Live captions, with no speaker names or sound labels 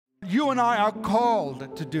You and I are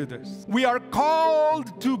called to do this. We are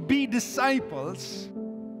called to be disciples,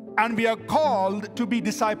 and we are called to be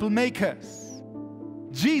disciple makers.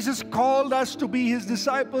 Jesus called us to be his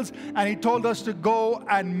disciples, and he told us to go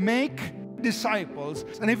and make disciples.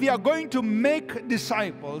 And if we are going to make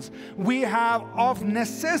disciples, we have of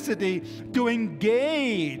necessity to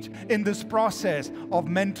engage in this process of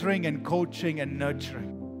mentoring and coaching and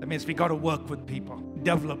nurturing. That means we got to work with people,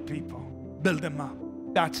 develop people, build them up.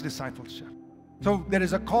 That's discipleship. So there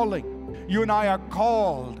is a calling. You and I are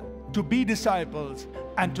called to be disciples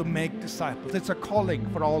and to make disciples. It's a calling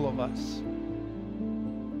for all of us.